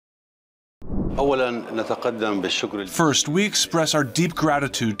First, we express our deep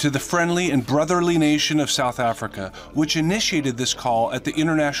gratitude to the friendly and brotherly nation of South Africa, which initiated this call at the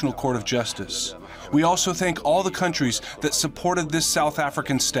International Court of Justice. We also thank all the countries that supported this South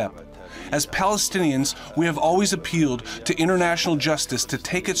African step. As Palestinians, we have always appealed to international justice to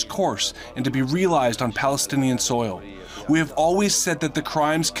take its course and to be realized on Palestinian soil. We have always said that the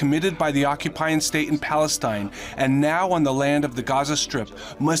crimes committed by the occupying state in Palestine and now on the land of the Gaza Strip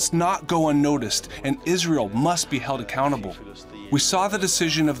must not go unnoticed, and Israel must be held accountable. We saw the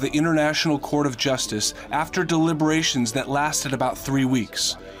decision of the International Court of Justice after deliberations that lasted about 3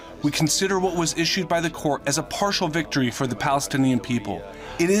 weeks. We consider what was issued by the court as a partial victory for the Palestinian people.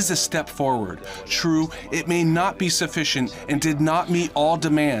 It is a step forward. True, it may not be sufficient and did not meet all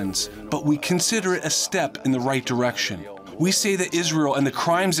demands, but we consider it a step in the right direction. We say that Israel and the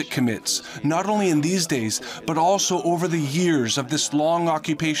crimes it commits, not only in these days, but also over the years of this long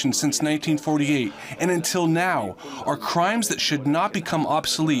occupation since 1948 and until now, are crimes that should not become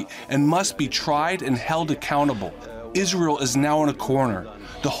obsolete and must be tried and held accountable. Israel is now in a corner.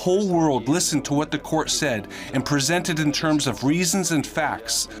 The whole world listened to what the court said and presented in terms of reasons and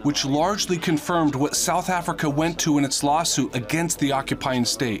facts, which largely confirmed what South Africa went to in its lawsuit against the occupying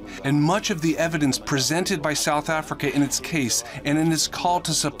state. And much of the evidence presented by South Africa in its case and in its call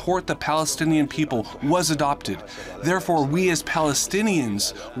to support the Palestinian people was adopted. Therefore, we as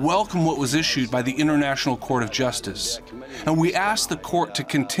Palestinians welcome what was issued by the International Court of Justice. And we ask the court to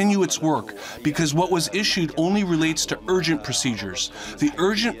continue its work because what was issued only relates to urgent procedures. The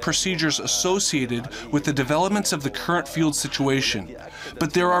urgent procedures associated with the developments of the current field situation.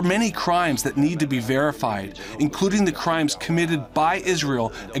 But there are many crimes that need to be verified, including the crimes committed by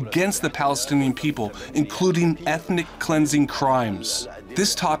Israel against the Palestinian people, including ethnic cleansing crimes.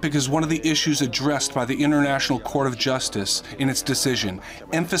 This topic is one of the issues addressed by the International Court of Justice in its decision,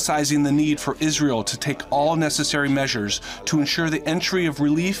 emphasizing the need for Israel to take all necessary measures to ensure the entry of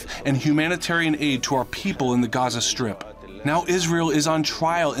relief and humanitarian aid to our people in the Gaza Strip. Now Israel is on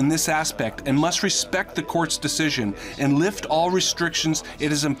trial in this aspect and must respect the court's decision and lift all restrictions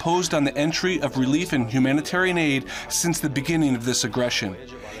it has imposed on the entry of relief and humanitarian aid since the beginning of this aggression.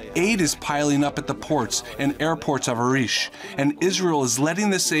 Aid is piling up at the ports and airports of Arish, and Israel is letting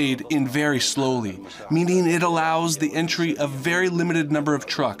this aid in very slowly, meaning it allows the entry of a very limited number of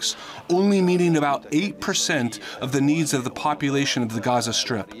trucks, only meeting about 8% of the needs of the population of the Gaza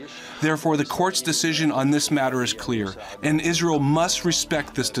Strip. Therefore, the court's decision on this matter is clear, and Israel must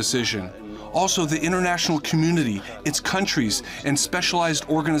respect this decision. Also, the international community, its countries, and specialized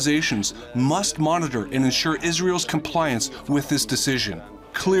organizations must monitor and ensure Israel's compliance with this decision.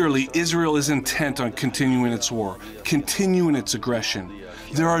 Clearly, Israel is intent on continuing its war, continuing its aggression.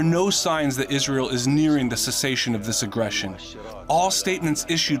 There are no signs that Israel is nearing the cessation of this aggression. All statements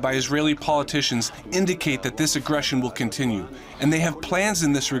issued by Israeli politicians indicate that this aggression will continue, and they have plans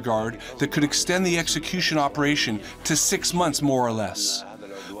in this regard that could extend the execution operation to 6 months more or less.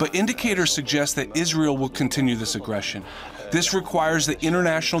 But indicators suggest that Israel will continue this aggression. This requires the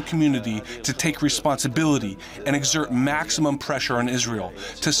international community to take responsibility and exert maximum pressure on Israel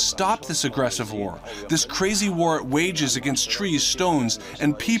to stop this aggressive war, this crazy war it wages against trees, stones,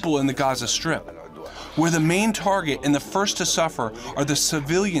 and people in the Gaza Strip, where the main target and the first to suffer are the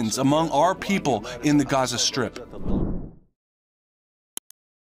civilians among our people in the Gaza Strip.